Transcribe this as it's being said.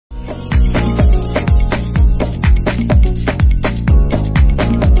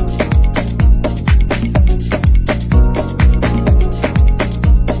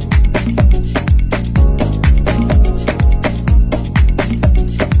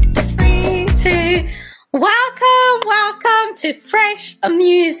fresh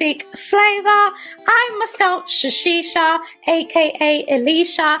music flavor. I'm myself, Shashisha, aka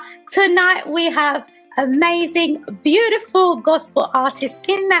Elisha. Tonight we have amazing, beautiful gospel artists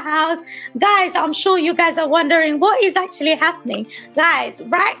in the house. Guys, I'm sure you guys are wondering what is actually happening. Guys,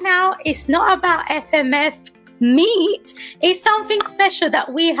 right now it's not about FMF meet. It's something special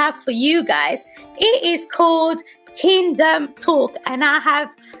that we have for you guys. It is called Kingdom Talk, and I have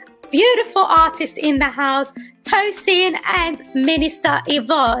beautiful artists in the house, Tosin and Minister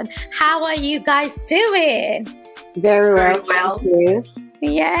Yvonne. How are you guys doing? Very well. Thank you.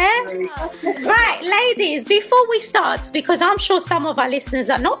 Yeah. Right, ladies, before we start, because I'm sure some of our listeners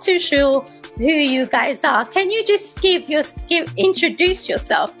are not too sure who you guys are, can you just introduce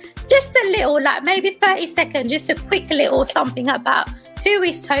yourself? Just a little, like maybe 30 seconds, just a quick little something about who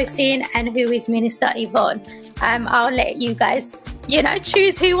is Tosin and who is Minister Yvonne. I'll let you guys,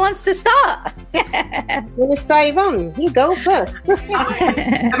 choose who wants to start. Minister Yvonne, you go first. A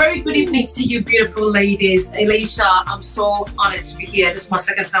very good evening to you, beautiful ladies. Elisha, I'm so honored to be here. This is my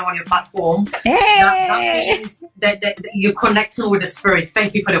second time on your platform. Hey! That means that you're connecting with the Spirit.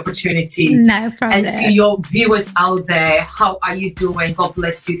 Thank you for the opportunity. No problem. And to your viewers out there, how are you doing? God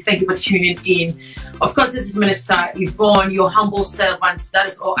bless you. Thank you for tuning in. Of course, this is Minister Yvonne, your humble servant. That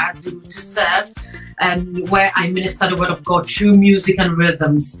is all I do to serve. Where I minister the word of God through music and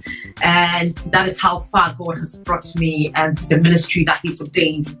rhythms. And that is how far God has brought me and the ministry that He's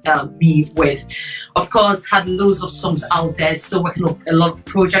ordained me with. Of course, had loads of songs out there, still working on a lot of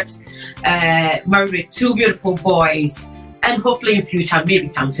projects. Married with 2 beautiful boys. And hopefully in future, maybe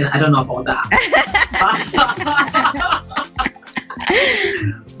counting. I don't know about that.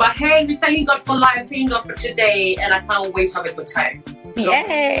 But hey, we thank God for life, thank God for today, and I can't wait to have a good time.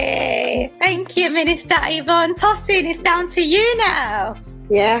 Yay! Thank you, Minister Yvonne. Tosin, it's down to you now.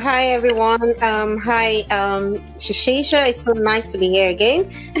 Yeah, hi everyone. Hi, Shashisha. It's so nice to be here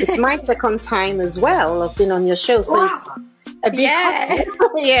again. It's my second time as well. I've been on your show, so Wow. it's a bit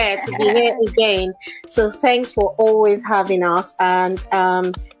to be here again. So thanks for always having us, and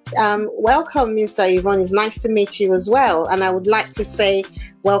welcome, Mr. Yvonne. It's nice to meet you as well. And I would like to say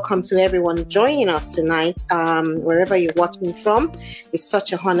welcome to everyone joining us tonight, wherever you're watching from. It's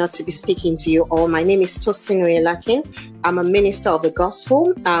such an honor to be speaking to you all. My name is Tosin Oyelakin. I'm a minister of the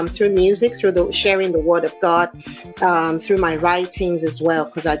gospel through music, through sharing the word of God, through my writings as well,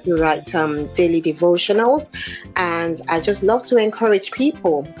 because I do write daily devotionals. And I just love to encourage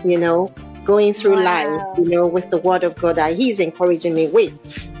people, going through life, with the word of God that He's encouraging me with,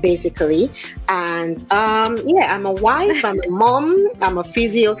 basically. And I'm a wife, I'm a mom, I'm a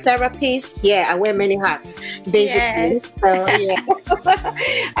physiotherapist. Yeah, I wear many hats, basically. Yes. So,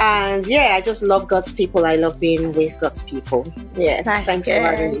 and I just love God's people. I love being with God's people. Yeah, That's thanks good. for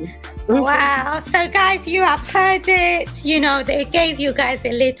having me. Wow. So guys, you have heard it. They gave you guys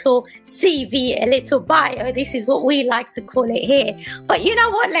a little CV, a little bio. This is what we like to call it here. But you know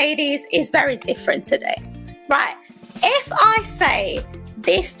what, ladies? It's very different today. Right. If I say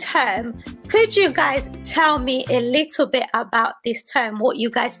this term, could you guys tell me a little bit about this term? What you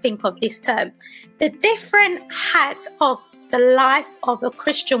guys think of this term? The different hats of the life of a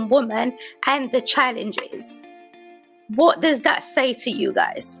Christian woman and the challenges. What does that say to you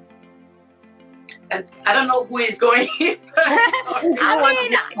guys? I don't know who is going. I'm more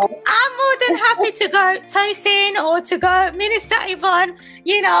than happy to go Tosin or to go Minister Yvonne.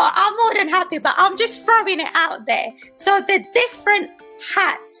 I'm more than happy, but I'm just throwing it out there. So the different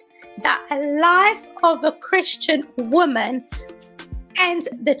hats that a life of a Christian woman and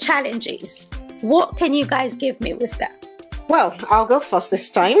the challenges. What can you guys give me with that? Well, I'll go first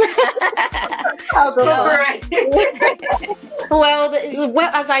this time. I'll go first. Well,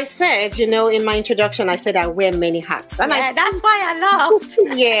 as I said, in my introduction, I said I wear many hats. And that's why I laughed.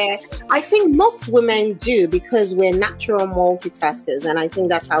 Yeah, I think most women do, because we're natural multitaskers. And I think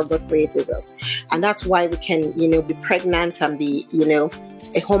that's how God created us. And that's why we can, be pregnant and be,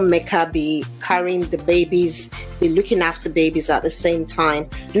 a homemaker, be carrying the babies, be looking after babies at the same time,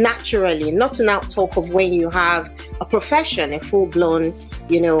 naturally. Not to now talk of when you have a profession, a full-blown,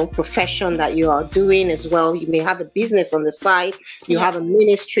 profession that you are doing as well. You may have a business on the side, you have a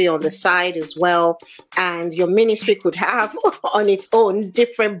ministry on the side as well, and your ministry could have on its own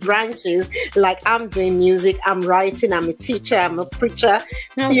different branches. Like I'm doing music, I'm writing, I'm a teacher, I'm a preacher,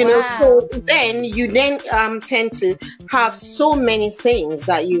 wow. So then you tend to have so many things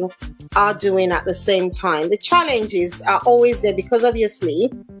that you are doing at the same time. The challenges are always there because obviously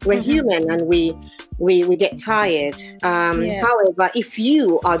we're human and we get tired. However, if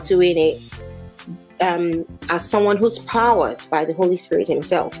you are doing it as someone who's powered by the Holy Spirit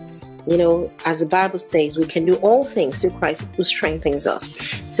Himself, you know, as the Bible says, we can do all things through Christ who strengthens us.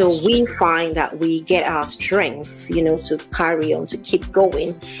 So we find that we get our strength, you know, to carry on, to keep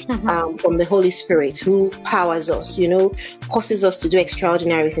going from the Holy Spirit who powers us, you know, causes us to do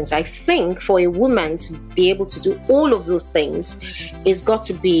extraordinary things. I think for a woman to be able to do all of those things, it's got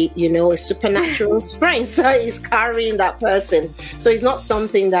to be, you know, a supernatural strength that is carrying that person. So it's not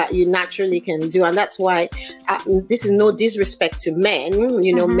something that you naturally can do. And that's why this is no disrespect to men,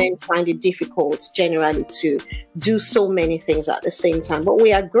 you know, men find it difficult generally to do so many things at the same time, but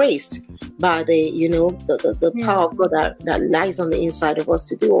we are graced by the, you know, the power of God that lies on the inside of us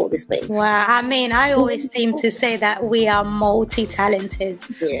to do all these things. Well, I mean, I always seem to say that we are multi-talented.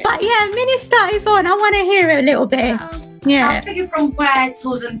 Yeah. But yeah, Minister Yvonne, I want to hear a little bit. I'll take it from where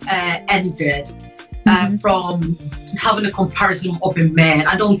Tosin ended, from having a comparison of a man.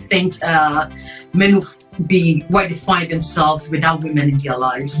 I don't think men will be where they find themselves without women in their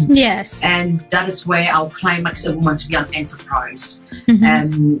lives. Yes. And that is where I'll climax a woman to be an enterprise.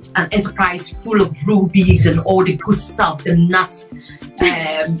 An enterprise full of rubies and all the good stuff, the nuts,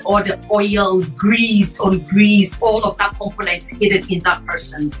 all the oils, greased, ungreased, all of that components hidden in that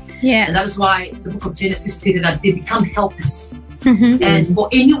person. Yeah. And that is why the book of Genesis stated that they become helpers. And for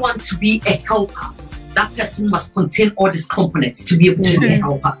anyone to be a helper, that person must contain all these components to be able to be a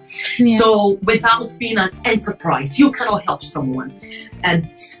helper. So without being an enterprise, you cannot help someone.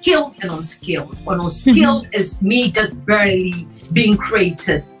 And skilled and unskilled. Unskilled is me just barely being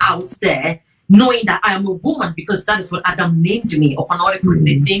created out there, knowing that I am a woman, because that is what Adam named me upon all the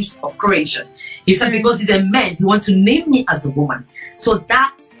names of creation. He said, because he's a man, he wants to name me as a woman. So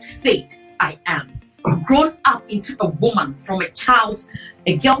that fate I am, grown up into a woman, from a child,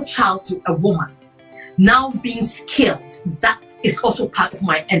 a girl child, to a woman. Now being skilled, that is also part of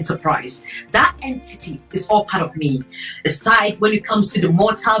my enterprise. That entity is all part of me. Aside when it comes to the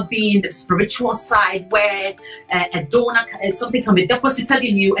mortal being, the spiritual side, where a donor, something can be deposited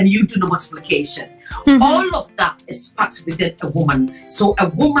in you and you do the multiplication. All of that is part within a woman. So a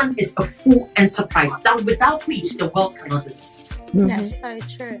woman is a full enterprise that without which the world cannot exist. That's so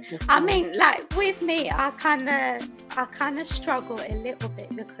true. I mean, like with me, I kind of struggle a little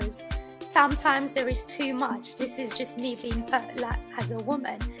bit because sometimes there is too much. This is just me being like as a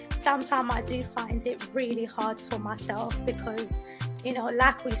woman. Sometimes I do find it really hard for myself because, you know,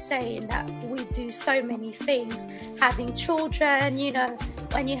 like we say, that we do so many things. Having children, you know,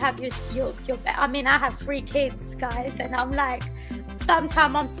 when you have your I mean, I have 3 kids, guys, and I'm like,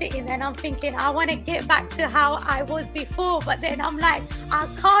 sometimes I'm sitting there and I'm thinking, I want to get back to how I was before, but then I'm like, I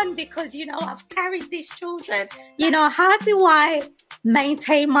can't because, you know, I've carried these children. You know, how do I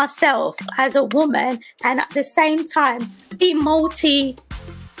maintain myself as a woman and at the same time be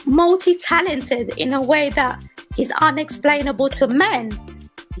multi-talented in a way that is unexplainable to men?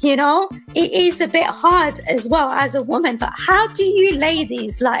 You know, it is a bit hard as well as a woman, but how do you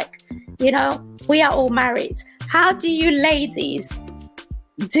ladies, like, you know, we are all married, how do you ladies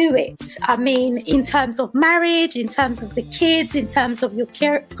do it? I mean, in terms of marriage, in terms of the kids, in terms of your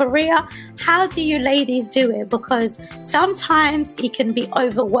career, how do you ladies do it? Because sometimes it can be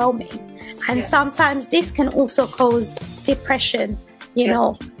overwhelming, and sometimes this can also cause depression, you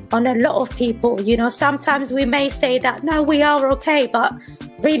know, on a lot of people. You know, sometimes we may say that, no, we are okay, but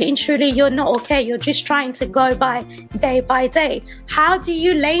really and truly, you're not okay. You're just trying to go by day. How do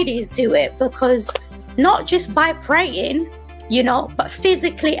you ladies do it? Because not just by praying, you know, but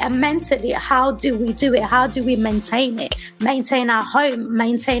physically and mentally, how do we do it? How do we maintain it? Maintain our home,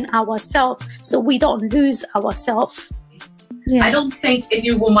 maintain ourselves, so we don't lose ourselves. I don't think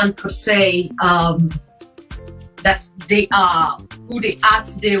any woman could say that they are who they are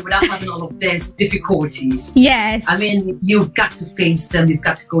today without having all of these difficulties. Yes. I mean, you've got to face them, you've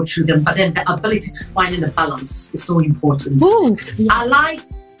got to go through them, but then the ability to find the balance is so important. Ooh, I like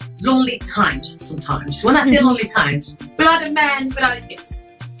lonely times sometimes. When I say lonely times, without a man, without a kids.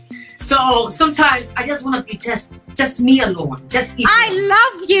 So sometimes I just want to be just me alone, just eat. I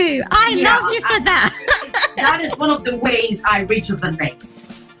love you. I love you for that. That is one of the ways I rejuvenate.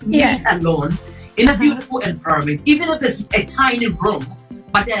 Me alone in a beautiful environment, even if it's a tiny room.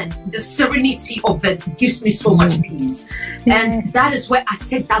 But then the serenity of it gives me so much peace, and that is where I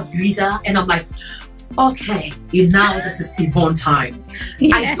take that breather, and I'm like, okay, now this is Yvonne time.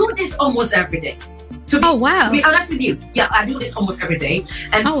 I do this almost every day. To be honest with you, I do this almost every day,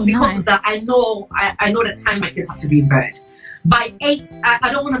 and because of that, I know the time my kids have to be in bed. By 8, I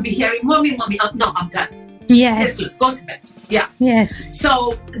don't want to be hearing, mommy, no, I'm done. Yes. Let's go to bed. Yeah. Yes.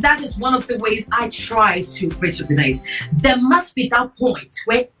 So that is one of the ways I try to rejuvenate. There must be that point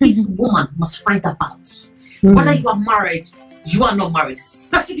where each woman must find that balance. Whether you are married, you are not married,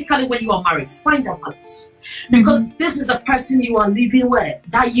 specifically when you are married, find a balance. Because this is a person you are living with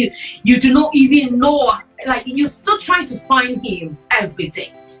that you do not even know, like you're still trying to find him every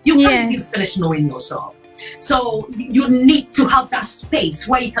day. You can't even finish knowing yourself. So you need to have that space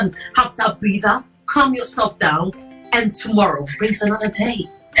where you can have that breather, calm yourself down, and tomorrow brings another day.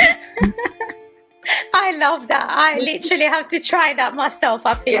 I love that. I literally have to try that myself.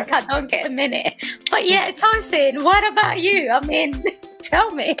 I think I don't get a minute. But yeah, Tosin, what about you? I mean,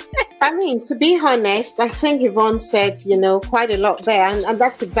 tell me. I mean, to be honest, I think Yvonne said, you know, quite a lot there. And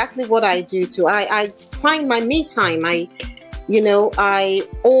that's exactly what I do too. I find my me time. I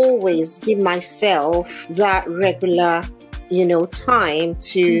always give myself that regular, time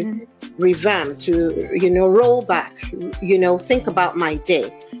to revamp, to, roll back, think about my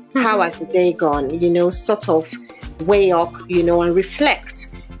day. How has the day gone? Sort of weigh up, and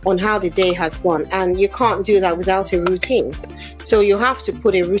reflect on how the day has gone. And you can't do that without a routine. So you have to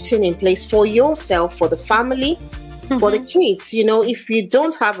put a routine in place for yourself, for the family, for the kids. If you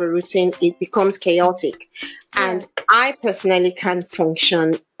don't have a routine, it becomes chaotic. And I personally can't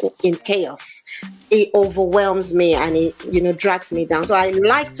function in chaos. It overwhelms me and it, drags me down. So I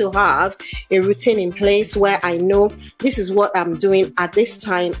like to have a routine in place where I know this is what I'm doing at this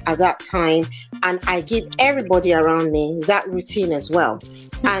time, at that time. And I give everybody around me that routine as well.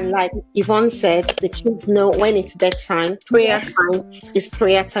 And like Yvonne said, the kids know when it's bedtime, prayer time is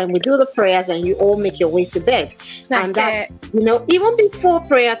prayer time. We do the prayers and you all make your way to bed. That's even before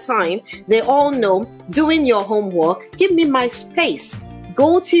prayer time, they all know doing your homework, give me my space.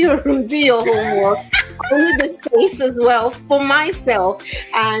 Go to your room, do your homework. I need the space as well for myself.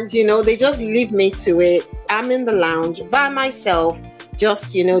 And, they just leave me to it. I'm in the lounge by myself,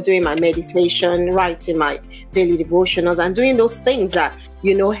 just, doing my meditation, writing my daily devotionals and doing those things that,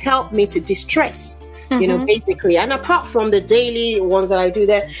 help me to distress, basically. And apart from the daily ones that I do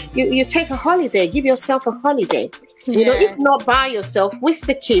there, you take a holiday, give yourself a holiday. If not by yourself, with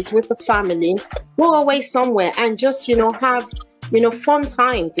the kids, with the family, go away somewhere and just, have fun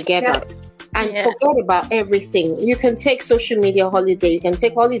time together and forget about everything. You can take social media holiday. You can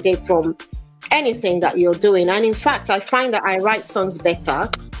take holiday from anything that you're doing. And in fact, I find that I write songs better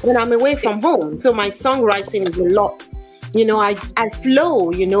when I'm away from home. So my songwriting is a lot. I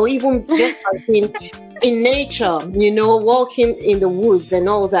flow, even just like in nature, walking in the woods and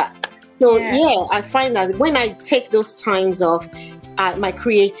all that. So I find that when I take those times off, my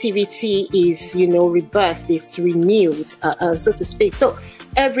creativity is, rebirthed, it's renewed, so to speak. So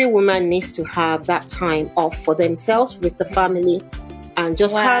every woman needs to have that time off for themselves with the family and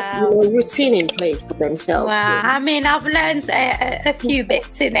just have routine in place for themselves. Wow. Too. I mean, I've learned a few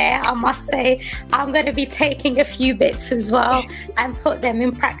bits in there. I must say, I'm going to be taking a few bits as well and put them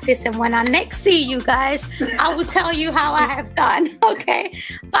in practice. And when I next see you guys, I will tell you how I have done. Okay.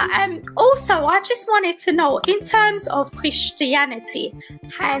 But also, I just wanted to know, in terms of Christianity,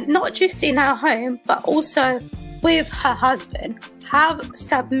 and not just in her home, but also with her husband, how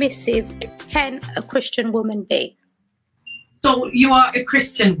submissive can a Christian woman be? So you are a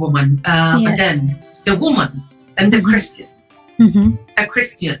Christian woman, but then the woman and the Christian, a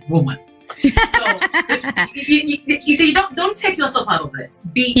Christian woman. So you see, don't take yourself out of it.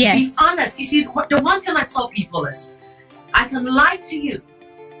 Be honest. You see, the one thing I tell people is, I can lie to you,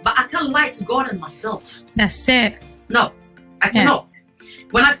 but I can't lie to God and myself. That's it. No, I cannot.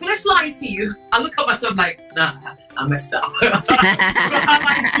 When I finish lying to you, I look at myself like, nah, I messed up. Because I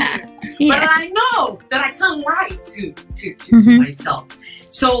lied to you. But I know that I can't lie to myself.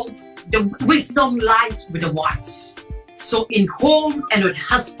 So the wisdom lies with the wise. So in home and with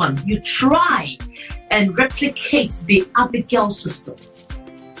husband, you try and replicate the Abigail system.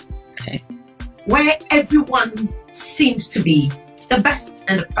 Okay. Where everyone seems to be the best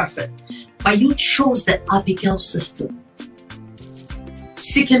and the perfect. But you chose the Abigail system.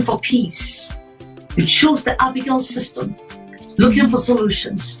 Seeking for peace. You chose the Abigail system. Looking for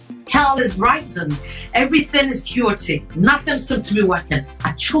solutions. Hell is rising. Everything is chaotic. Nothing seems to be working.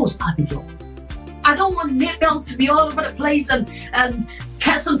 I chose Abigail. I don't want Nabal to be all over the place and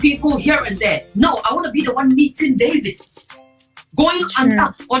cursing people here and there. No, I want to be the one meeting David. Going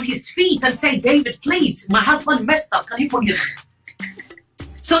on his feet and saying, David, please, my husband messed up. Can you forgive me?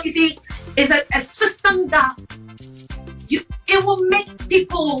 So you see, it's a system that it will make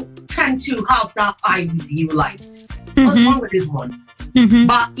people tend to have that eye with you, like, what's wrong with this one?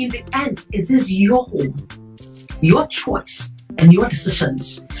 But in the end, it is your home, your choice, and your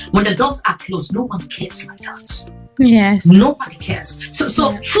decisions. When the doors are closed, no one cares like that. Yes. Nobody cares.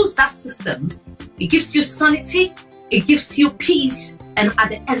 So choose that system. It gives you sanity, it gives you peace, and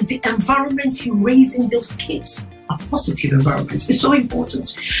at the end, the environment you're raising those kids a positive environment. It's so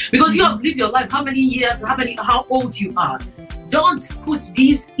important because you have lived your life, how many years, how old you are. Don't put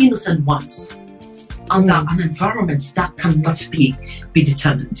these innocent ones under an environment that cannot be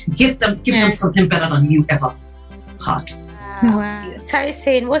determined. Give them something better than you ever had. Wow.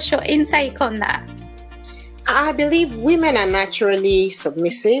 Tosin, what's your intake on that? I believe women are naturally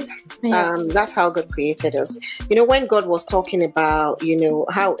submissive. That's how God created us. You know, when God was talking about, you know,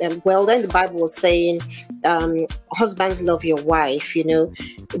 how, then the Bible was saying, husbands, love your wife, you know.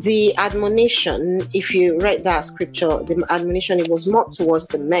 The admonition, if you read that scripture, the admonition, it was more towards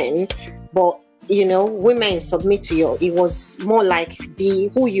the men, but you know, women submit to you. It was more like be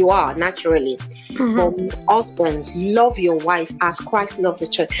who you are naturally. But husbands, love your wife as Christ loved the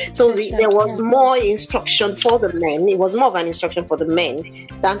church. So there was more instruction for the men. It was more of an instruction for the men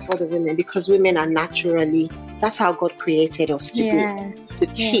than for the women, because women are naturally, that's how God created us to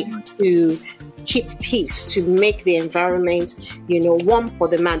be, to keep peace, to make the environment, you know, warm for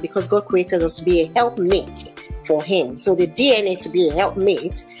the man, because God created us to be a helpmate for him. So the DNA to be a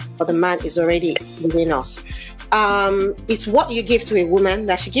helpmate for the man is already within us. It's what you give to a woman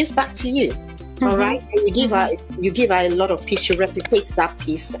that she gives back to you. All right, and you give her a lot of peace. She replicates that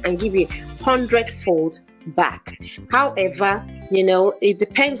peace and give you 100-fold back. However, you know, it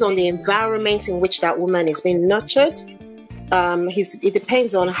depends on the environment in which that woman is being nurtured. It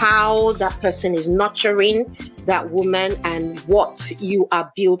depends on how that person is nurturing that woman and what you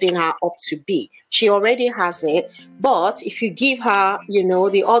are building her up to be. She already has it, but if you give her, you know,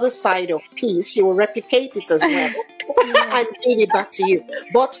 the other side of peace, she will replicate it as well and give it back to you.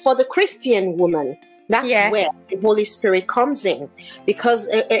 But for the Christian woman, that's where the Holy Spirit comes in, because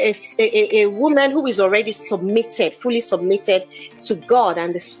a woman who is already submitted, fully submitted to God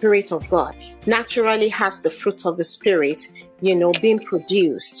and the Spirit of God, naturally has the fruit of the Spirit, you know, being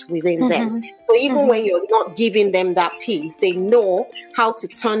produced within them. So even when you're not giving them that peace, they know how to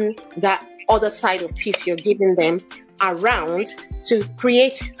turn that other side of peace you're giving them around to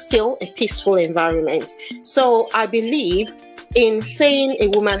create still a peaceful environment. So I believe in saying a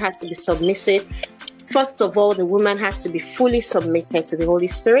woman has to be submissive. First of all, the woman has to be fully submitted to the Holy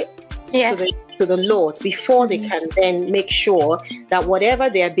Spirit, to the Lord, before they can then make sure that whatever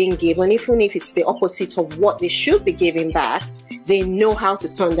they are being given, even if it's the opposite of what they should be giving back, they know how to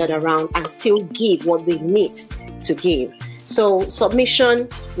turn that around and still give what they need to give. So submission,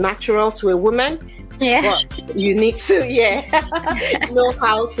 natural to a woman. But you need to know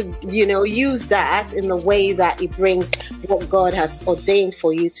how to, you know, use that in the way that it brings what God has ordained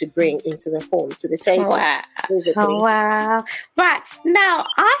for you to bring into the home, to the table. Wow. Wow. Right. Now,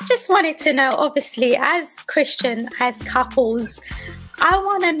 I just wanted to know, obviously, as Christian, as couples, I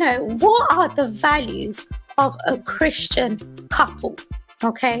want to know, what are the values of a Christian couple?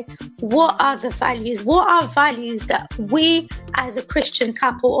 Okay, what are the values? What are values that we as a Christian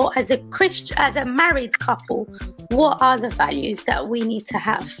couple, or as a married couple, what are the values that we need to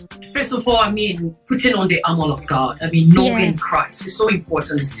have? First of all, I mean, putting on the armor of God. I mean, knowing Christ is so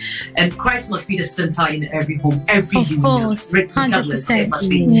important. And Christ must be the center in every home, every union, regardless, it must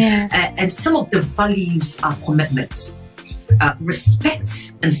be. And some of the values are commitments.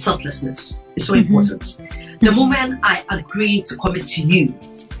 Respect and selflessness is so important. The moment I agree to commit to you,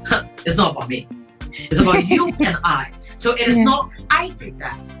 it's not about me. It's about you and I. So it is not, I did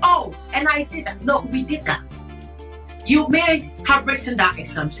that. Oh, and I did that. No, we did that. You may have written that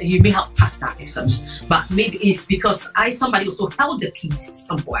exams and you may have passed that exams, but maybe it's because somebody also held the piece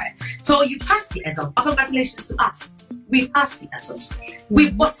somewhere. So you passed the exam. Congratulations to us. We passed the exams. We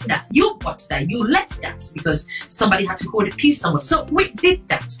bought that. You bought that. You let that because somebody had to hold a piece somewhere. So we did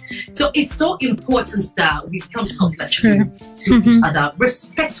that. So it's so important that we become selfless to each other,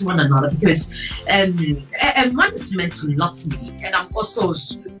 respect one another, because a man is meant to love me, and I'm also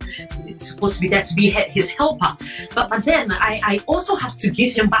supposed to be there to be his helper. But then I also have to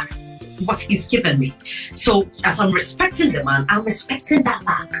give him back what he's given me. So as I'm respecting the man, I'm respecting that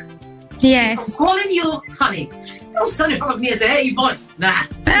back. Yes. I'm calling you honey. Don't stand in front of me and say, hey, Yvonne. Nah.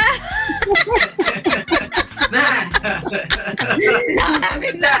 Nah.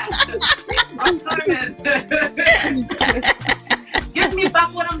 Give me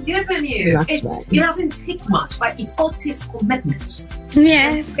back what I'm giving you. It doesn't take much, but it all takes commitment.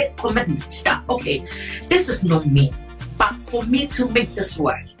 Yes. Commitment. That, okay, this is not me, but for me to make this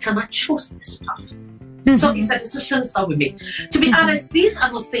work, can I choose this path? So it's the decisions that we make. To be honest, these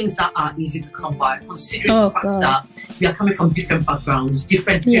are not things that are easy to come by, considering the fact that we are coming from different backgrounds,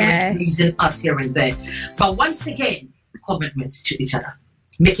 different parents raising us here and there. But once again, commitment to each other,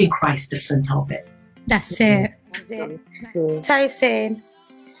 making Christ the center of it. That's it. Tosin.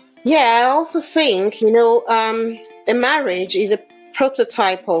 Yeah, I also think, a marriage is a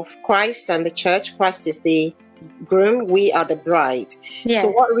prototype of Christ and the church. Christ is the groom, we are the bride. Yes. So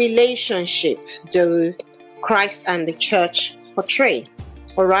what relationship do Christ and the church portray?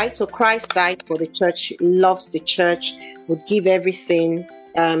 All right, so Christ died for the church, loves the church, would give everything,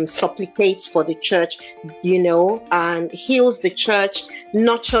 supplicates for the church, and heals the church,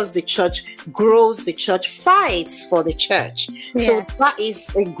 nurtures the church, grows the church, fights for the church. Yes. So that is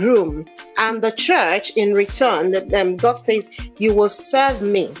a groom. And the church, in return, God says, you will serve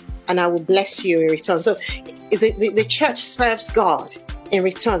me and I will bless you in return. So the church serves God in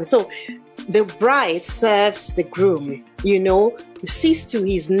return. So the bride serves the groom, sees to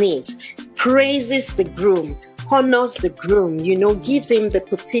his needs, praises the groom, honors the groom, gives him the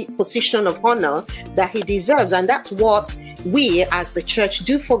position of honor that he deserves. And that's what we as the church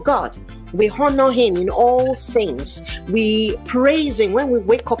do for God. We honor him in all things. We praise him when we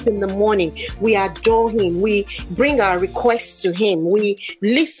wake up in the morning. We adore him. We bring our requests to him. We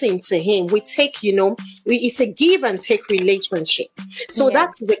listen to him. We take, it's a give and take relationship. So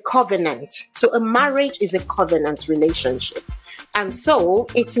that's the covenant. So a marriage is a covenant relationship. And so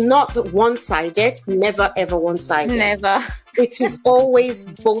it's not one-sided, never ever one-sided. Never. It is always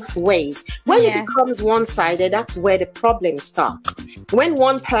both ways. When it becomes one-sided, that's where the problem starts. When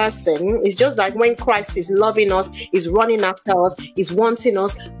one person is just like when Christ is loving us, is running after us, is wanting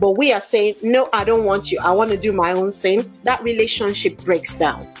us, but we are saying, no, I don't want you. I want to do my own thing. That relationship breaks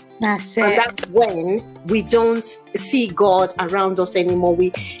down. That's it. And that's when we don't see God around us anymore.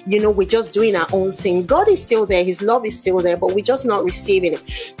 We're just doing our own thing. God is still there. His love is still there, but we're just not receiving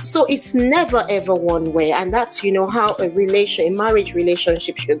it. So it's never, ever one way. And that's, how a marriage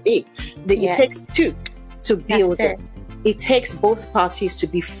relationship should be. It takes two to build it. It takes both parties to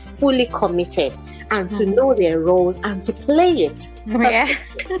be fully committed and to know their roles and to play it. Yeah.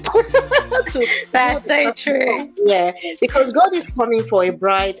 That's so true. Yeah, because God is coming for a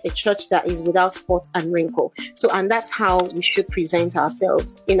bride, a church that is without spot and wrinkle. So, and that's how we should present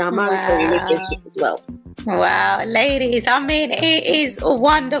ourselves in our marital relationship as well. Wow, ladies, I mean, it is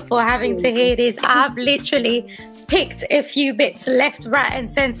wonderful having to hear this. I've literally picked a few bits left, right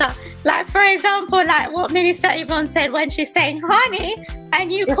and center. Like, for example, like what Minister Yvonne said when she's saying, honey, and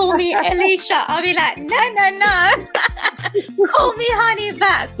you call me Alicia, I'll be like, no. Call me honey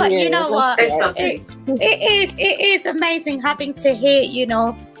back. But you know what? It is amazing having to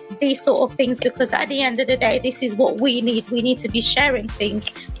hear, these sort of things, because at the end of the day, this is what we need. We need to be sharing things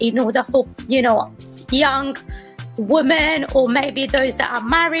in order for, young women, or maybe those that are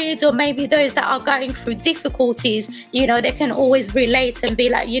married, or maybe those that are going through difficulties, they can always relate and be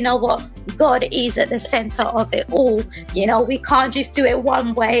like, you know what, God is at the center of it all. We can't just do it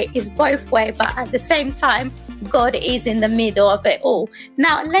one way, it's both ways, but at the same time, God is in the middle of it all.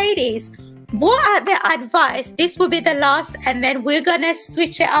 Now, ladies, what are the advice? This will be the last, and then we're gonna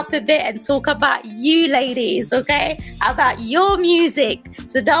switch it up a bit and talk about you ladies, okay? About your music.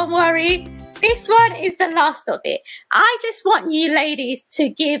 So don't worry. This one is the last of it. I just want you ladies to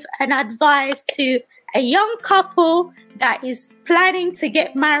give an advice to a young couple that is planning to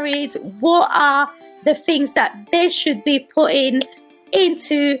get married. What are the things that they should be putting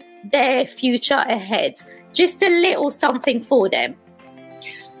into their future ahead? Just a little something for them.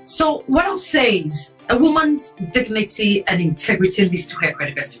 So what I'll say is, a woman's dignity and integrity leads to her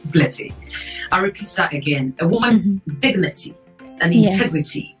credibility. I'll repeat that again. A woman's dignity and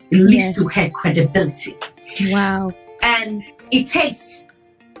integrity leads to her credibility. Wow. And it takes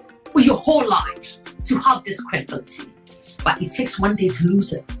your whole life to have this credibility, but it takes one day to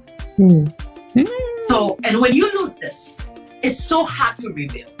lose it. So, and when you lose this, it's so hard to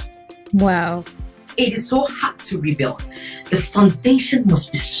rebuild. Wow. It is so hard to rebuild. The foundation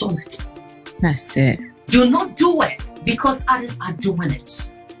must be solid. That's it. Do not do it because others are doing it.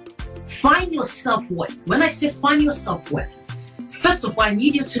 Find your self-worth. When I say find your self-worth, first of all, I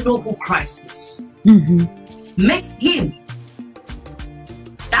need you to know who Christ is. Make him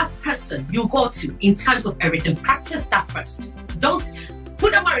that person you go to in terms of everything. Practice that first. Don't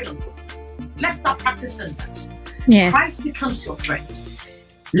put a marriage on. Let's start practicing that. Christ becomes your friend.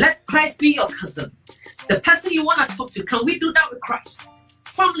 Let Christ be your cousin. The person you want to talk to, can we do that with Christ?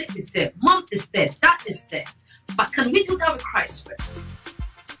 Family is there, mom is there, dad is there. But can we do that with Christ first?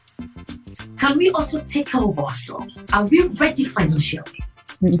 Can we also take care of ourselves? Are we ready financially?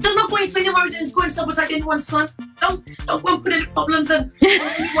 Do not go into any marriage and go and sabotage anyone's son. Don't go and put any problems and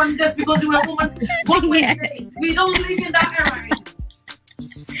anyone just because you're a woman. We don't live in that era.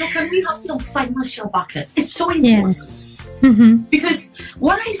 So can we have some financial backing? It's so important. Because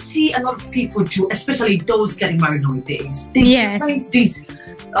what I see a lot of people do, especially those getting married nowadays, they find these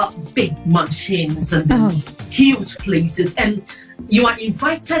big mansions and huge places, and you are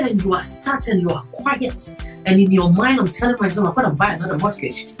invited and you are sat and you are quiet, and in your mind I'm telling myself I'm going to buy another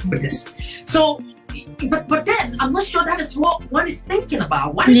mortgage for this. So but then I'm not sure that is what one is thinking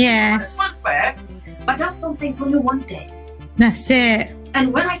about. One is funfair, but that funfair is only one day. That's it.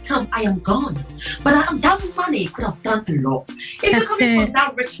 And when I come, I am gone. But that money could have done a lot. If you're coming from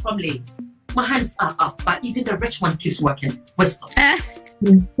that rich family, my hands are up. But even the rich one keeps working. Wisdom.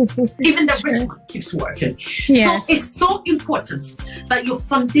 Even the rich one keeps working. So it's so important that your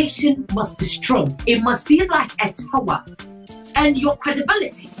foundation must be strong. It must be like a tower. And your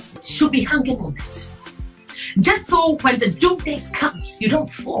credibility should be hanging on it. Just so when the doom days comes, you don't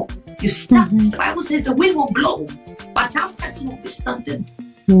fall. You stand. The Bible says the wind will blow, but that person will be standing.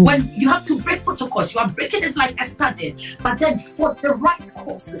 When you have to break protocols, you are breaking it like Esther did, but then for the right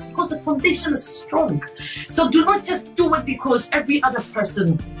causes, because the foundation is strong. So do not just do it because every other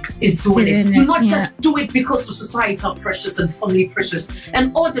person is doing it. Do not just do it because the societal pressures and family pressures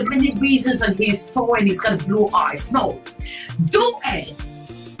and all the many reasons, and he's tall and he's got blue eyes. No. Do it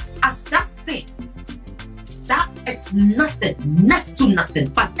as that thing. That is nothing, next to nothing,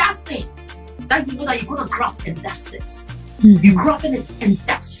 but that thing that you know that you're going to grab and that's it. You grab in it and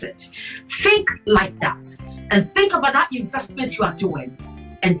that's it. Think like that and think about that investment you are doing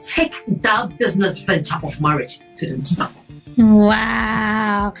and take that business venture of marriage to the next level.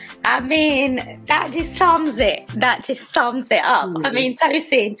 Wow. I mean, that just sums it. That just sums it up. I mean,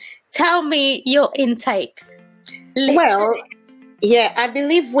 Tosin, tell me your intake. Literally. Well, yeah, I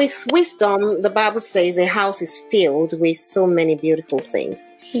believe with wisdom, the Bible says a house is filled with so many beautiful things.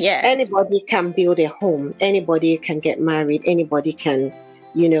 Yeah. Anybody can build a home. Anybody can get married. Anybody can,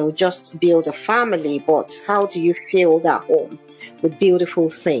 you know, just build a family. But how do you fill that home? With beautiful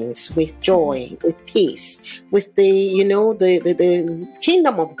things, with joy, with peace, with the, you know, the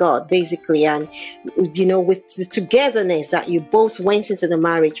kingdom of God, basically, and, you know, with the togetherness that you both went into the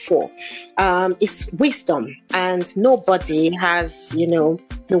marriage for. It's wisdom, and nobody has, you know,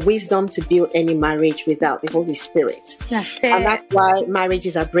 the wisdom to build any marriage without the Holy Spirit. That's it. And that's why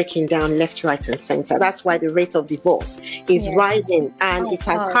marriages are breaking down left, right, and center. That's why the rate of divorce is rising, and it's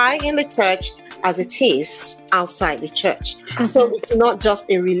as high in the church as it is outside the church. So it's not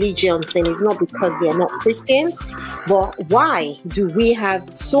just a religion thing. It's not because they are not Christians. But why do we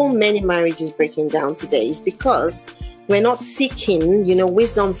have so many marriages breaking down today? It's because we're not seeking, you know,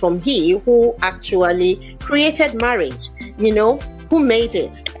 wisdom from He who actually created marriage, you know, who made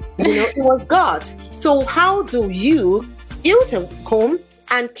it. You know, it was God. So how do you build a home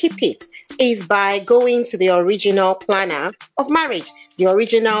and keep it? Is by going to the original planner of marriage, the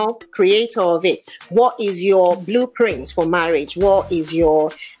original creator of it. What is your blueprint for marriage? What is your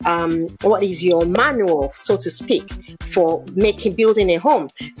manual, so to speak, for building a home?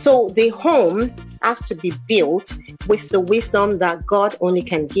 So the home has to be built with the wisdom that God only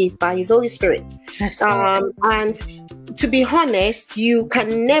can give by His Holy Spirit. And to be honest, you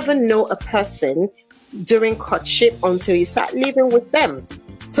can never know a person during courtship until you start living with them.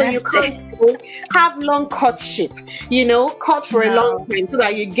 So you can't have long courtship, you know, court for a long time so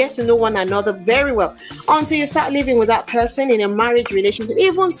that you get to know one another very well until you start living with that person in a marriage relationship.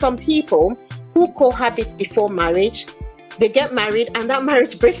 Even some people who cohabit before marriage, they get married and that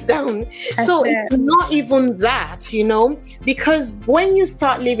marriage breaks down. So it's not even that, you know, because when you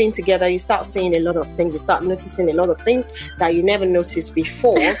start living together, you start seeing a lot of things. You start noticing a lot of things that you never noticed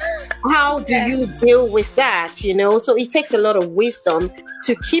before. How do you deal with that, you know? So it takes a lot of wisdom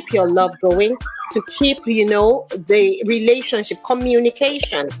to keep your love going, to keep, you know, the relationship,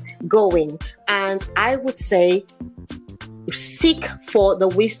 communication going. And I would say seek for the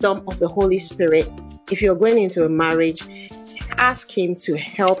wisdom of the Holy Spirit. If you're going into a marriage, ask Him to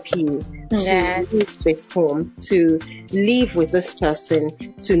help you to live this home, to live with this person,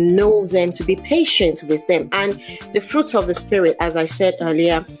 to know them, to be patient with them. And the fruit of the Spirit, as I said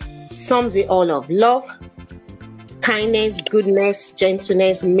earlier, sums it all up: love, kindness, goodness,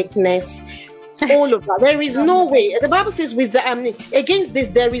 gentleness, meekness, all of that. There is no way. The Bible says against this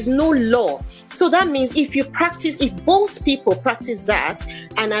there is no law. So that means if both people practice that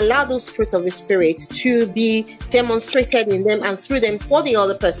and allow those fruits of the Spirit to be demonstrated in them and through them for the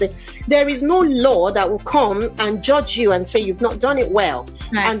other person, there is no law that will come and judge you and say you've not done it well.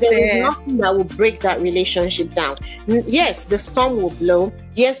 And there is nothing that will break that relationship down. Yes, the storm will blow.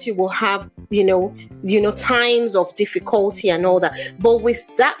 Yes, you will have, you know, times of difficulty and all that. But with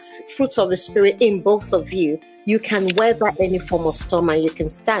that fruit of the Spirit in both of you, you can weather any form of storm and you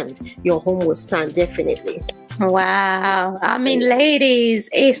can stand. Your home will stand, definitely. Wow. I mean, ladies,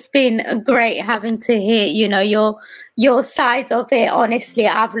 it's been great having to hear, your side of it. Honestly,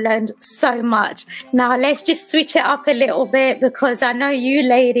 I've learned so much. Now let's just switch it up a little bit, because I know you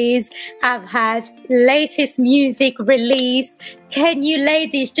ladies have had latest music released. Can you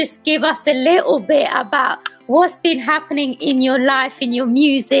ladies just give us a little bit about what's been happening in your life, in your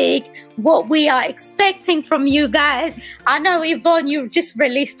music, what we are expecting from you guys? I know, Yvonne, you've just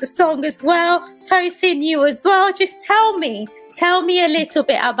released a song as well. Tosin, you as well. Just tell me a little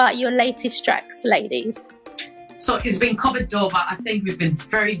bit about your latest tracks, ladies. So it's been covered over. I think we've been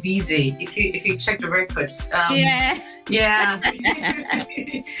very busy. If you check the records, yeah,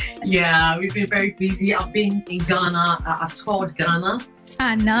 yeah, we've been very busy. I've been in Ghana. I toured Ghana.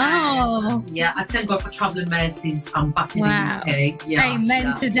 I know. Yeah, I thank God for traveling mercies. I'm back in the UK. Yeah,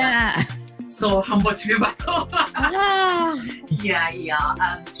 amen to that. So humble to be back home. Yeah.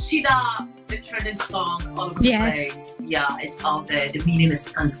 Shida, the trending song all over the place. Yeah, it's out there. The meaning is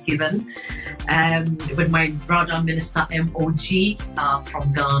Thanksgiving. With my brother Minister MOG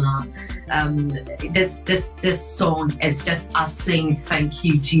from Ghana. This song is just us saying thank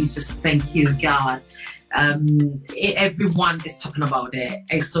you, Jesus, thank you, God. Everyone is talking about it,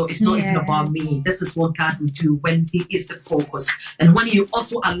 and so it's not even about me. This is what God will do when He is the focus, and when you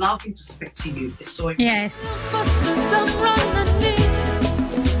also allow Him to speak to you. It's so important.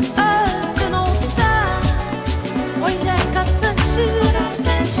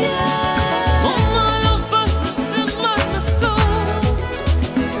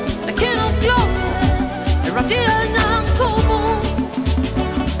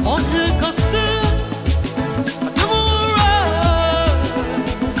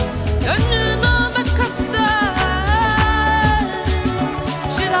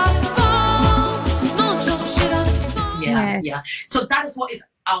 Yeah, so that is what is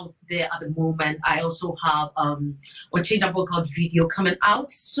out there at the moment. I also have Unchangeable God video coming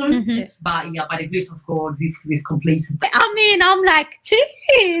out soon, but yeah, by the grace of God, we've completed. I mean, I'm like,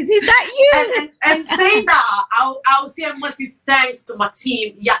 geez, is that you? and saying that, I'll say a massive thanks to my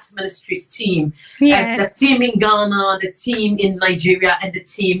team, Yacht Ministries team, the team in Ghana, the team in Nigeria, and the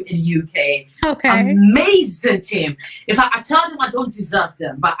team in UK. Okay, amazing team. In fact, I tell them I don't deserve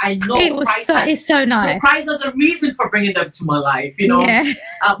them, but I know it's so nice. Christ has a reason for bringing them to my life. You know. Yeah.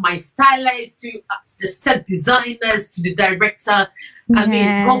 My stylist, to the set designers, to the director. I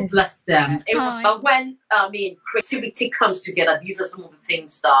mean, God bless them. It was, but when creativity comes together, these are some of the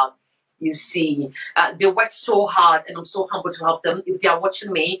things that you see. They work so hard, and I'm so humble to help them. If they are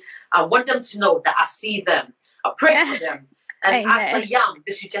watching me, I want them to know that I see them. I pray for them. And as I am,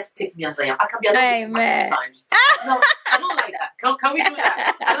 they should just take me as I am. I can be a little bit sometimes. No, I don't like that. Can we do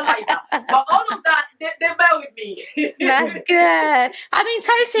that? I don't like that. But all of that, they bear with me. That's good. I mean,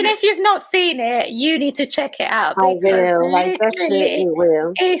 Tosin, if you've not seen it, you need to check it out. I will. I definitely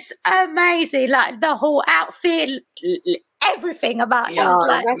will. It's amazing. Like the whole outfit, everything about it.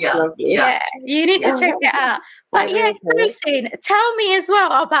 Like, you need to check it out. But Tosin, tell me as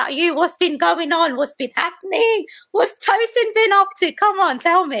well about you. What's been going on? What's been happening? What's Tosin been up to? Come on,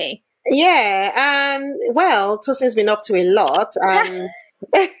 tell me. Yeah, well, Tosin's been up to a lot.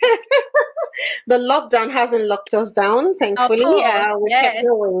 The lockdown hasn't locked us down, thankfully. We kept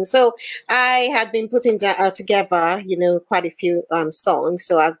going. So I had been putting together, quite a few songs.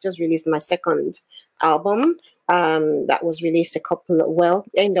 So I've just released my second album. That was released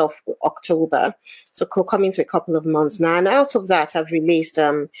end of October. So coming to a couple of months now. And out of that, I've released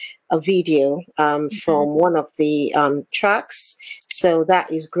a video from one of the tracks. So that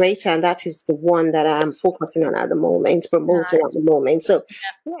is great. And that is the one that I'm focusing on at the moment, promoting at the moment. So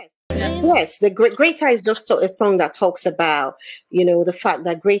yes, the greater is just a song that talks about, the fact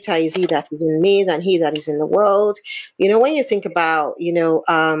that greater is He that is in me than he that is in the world. When you think about,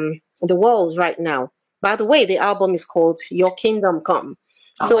 the world right now. By the way, the album is called Your Kingdom Come.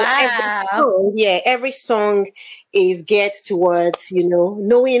 So every song is geared towards,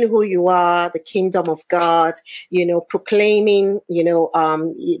 knowing who you are, the kingdom of God, proclaiming,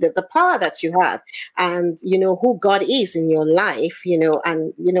 the power that you have and, who God is in your life,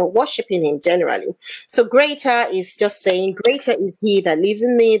 and, worshiping Him generally. So greater is just saying, greater is He that lives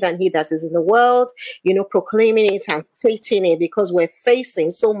in me than he that is in the world, proclaiming it and stating it, because we're facing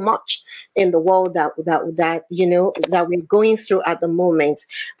so much in the world that we're going through at the moment.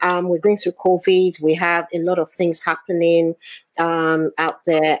 We're going through COVID. We have a lot of things happening out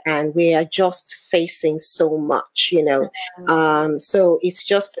there, and we are just facing so much, so it's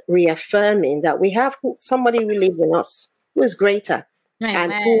just reaffirming that we have somebody who lives in us who is greater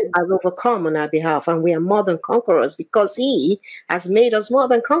and who has overcome on our behalf. And we are more than conquerors because he has made us more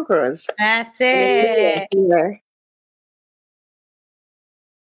than conquerors. That's it. Yeah.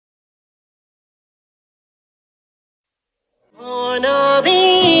 Born of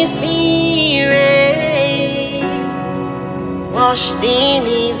His Spirit, washed in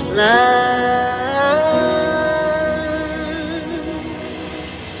His blood.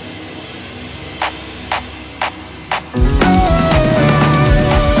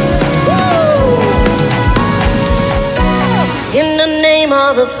 In the name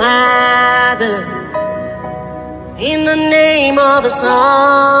of the Father, in the name of the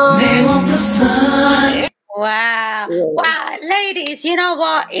Son, name of the Son. Wow. Yeah. Wow. Ladies, you know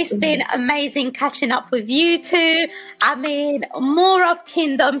what? It's been amazing catching up with you two. I mean, more of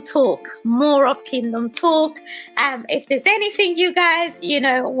Kingdom Talk, more of Kingdom Talk. If there's anything you guys,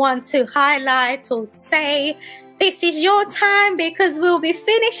 want to highlight or say, this is your time because we'll be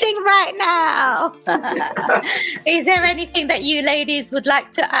finishing right now. Is there anything that you ladies would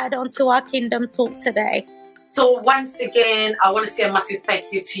like to add on to our Kingdom Talk today? So once again, I want to say a massive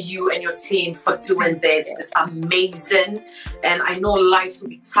thank you to you and your team for doing that. It's amazing. And I know lives will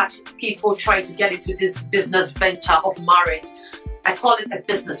be touched. People trying to get into this business venture of marriage. I call it a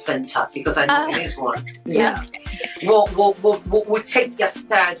business venture because I know it is one. Yeah. We'll take their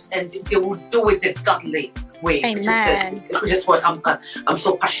steps and they will do it the godly way. Amen. Which is what I'm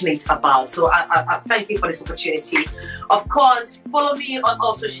so passionate about. So I thank you for this opportunity. Of course, follow me on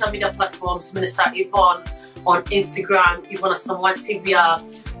all social media platforms, Minister Yvonne on Instagram, Yvonne Asamoah-Tawiah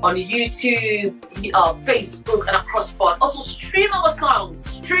on YouTube, Facebook, and across board. Also stream our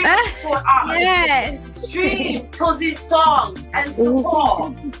songs. Stream for us. Yes. Stream Tosin's songs and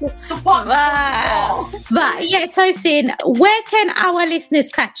support. Support. Wow. But yeah, Tosin, where can our listeners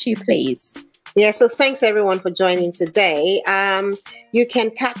catch you, please? Yeah, so thanks everyone for joining today. You can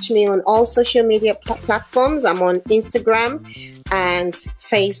catch me on all social media platforms. I'm on Instagram and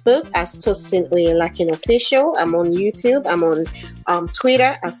Facebook as Tosin Oyelakin Official. I'm on YouTube. I'm on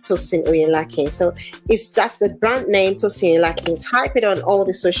Twitter as Tosin Oyelakin. So it's just the brand name Tosin Oyelakin. Type it on all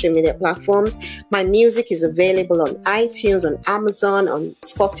the social media platforms. My music is available on iTunes, on Amazon, on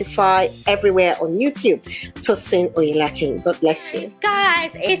Spotify, everywhere on YouTube. Tosin Oyelakin. God bless you.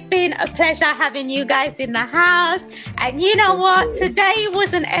 Guys, it's been a pleasure having you guys in the house. And you know what? Today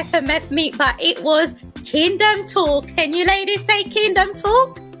wasn't FMF Meet, but it was Kingdom Talk. Can you ladies say Kingdom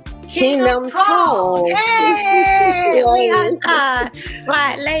Talk? Kingdom Talk. Yay! We are done.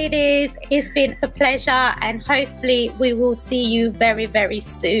 Right, ladies, it's been a pleasure, and hopefully we will see you very, very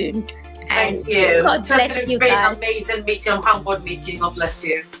soon. Thank you. God bless you guys. Amazing meeting, humbled meeting. God bless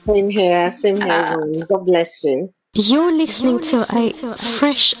you. Same here. God bless you. You're listening to a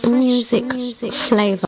fresh music flavor.